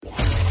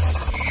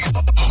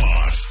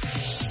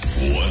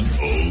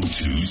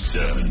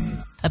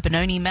1027. A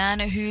Benoni man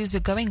who's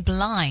going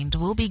blind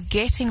will be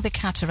getting the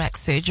cataract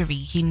surgery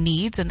he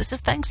needs, and this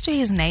is thanks to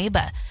his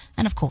neighbour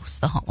and, of course,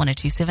 the Hot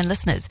 1027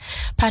 listeners.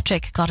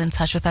 Patrick got in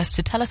touch with us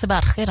to tell us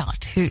about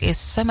Gerard, who is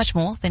so much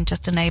more than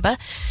just a neighbour,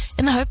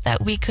 in the hope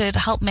that we could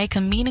help make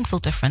a meaningful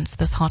difference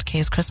this Hot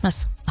Cares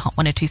Christmas. Hot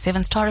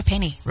 1027's Tara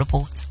Penny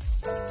reports.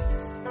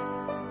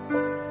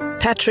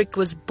 Patrick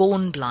was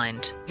born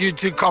blind. Due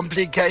to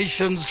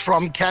complications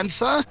from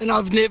cancer, and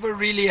I've never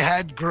really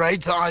had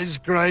great eyes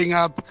growing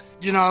up.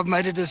 You know, I've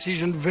made a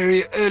decision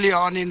very early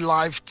on in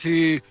life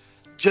to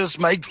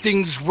just make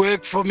things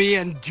work for me,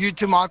 and due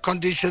to my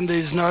condition,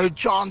 there's no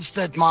chance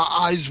that my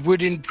eyes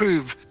would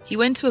improve. He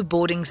went to a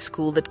boarding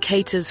school that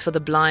caters for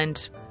the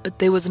blind, but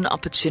there was an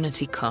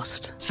opportunity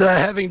cost. So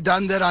having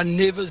done that, I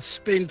never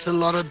spent a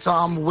lot of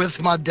time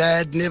with my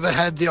dad, never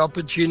had the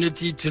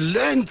opportunity to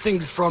learn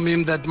things from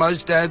him that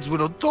most dads would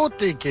have taught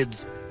their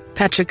kids.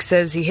 Patrick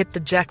says he hit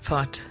the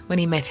jackpot when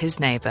he met his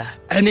neighbour.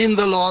 And in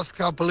the last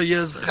couple of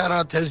years,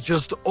 Gerard has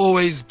just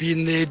always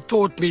been there,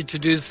 taught me to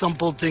do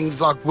simple things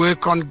like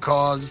work on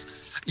cars,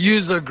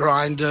 use a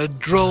grinder,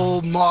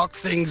 drill, mark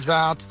things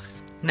out.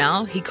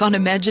 Now he can't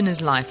imagine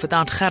his life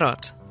without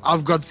Gerard.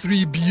 I've got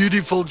 3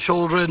 beautiful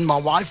children. My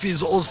wife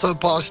is also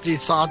partially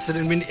sighted,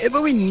 and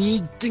whenever we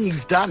need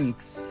things done,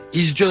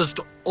 he's just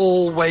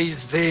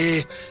always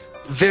there.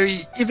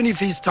 Even if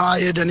he's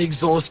tired and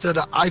exhausted,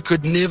 I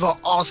could never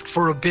ask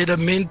for a better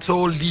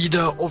mentor,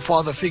 leader, or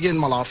father figure in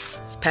my life.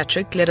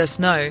 Patrick let us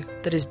know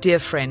that his dear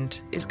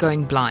friend is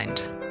going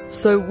blind.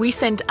 So we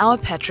sent our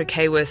Patrick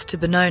Hayworth to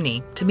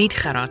Benoni to meet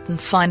Gerard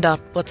and find out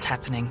what's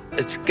happening.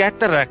 It's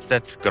cataract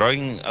that's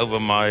growing over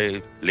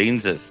my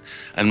lenses.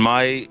 And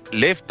my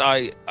left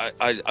eye,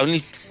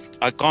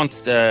 I can't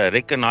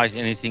recognize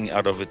anything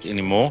out of it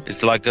anymore.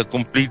 It's like a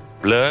complete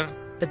blur.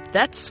 But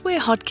that's where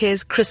Hot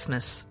Cares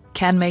Christmas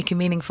can make a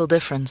meaningful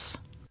difference.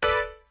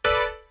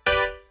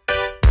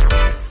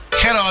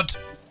 Gerard,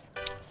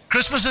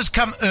 Christmas has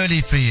come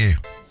early for you,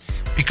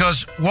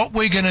 because what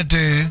we're going to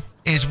do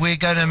is we're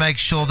going to make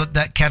sure that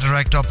that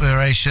cataract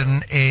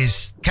operation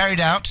is carried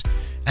out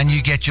and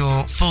you get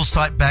your full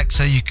sight back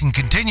so you can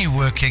continue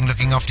working,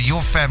 looking after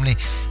your family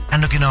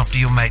and looking after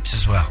your mates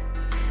as well.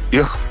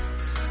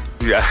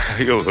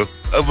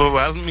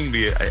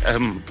 Overwhelmingly,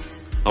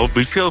 I'll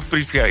be so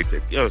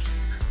appreciated. Yes,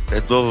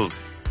 that will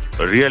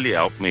really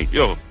help me.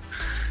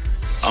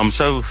 I'm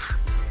so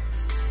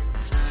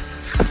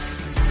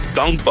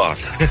dankbaar.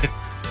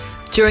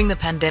 During the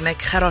pandemic,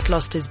 Gerard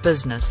lost his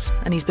business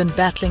and he's been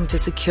battling to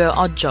secure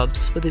odd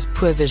jobs with his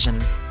poor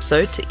vision.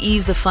 So to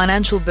ease the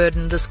financial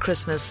burden this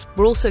Christmas,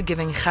 we're also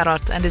giving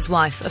Gerard and his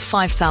wife a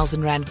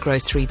 5,000 Rand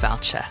grocery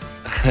voucher.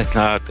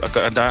 No,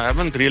 I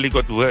haven't really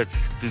got words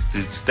to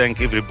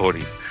thank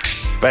everybody.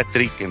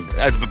 Patrick and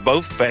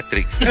both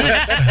Patricks.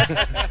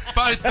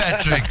 Both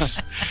Patricks.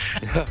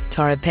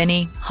 Tara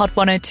Penny, Hot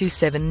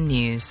 1027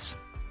 News.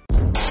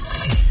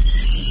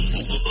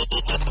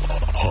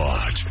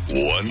 Hot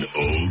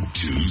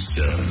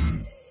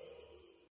 1027.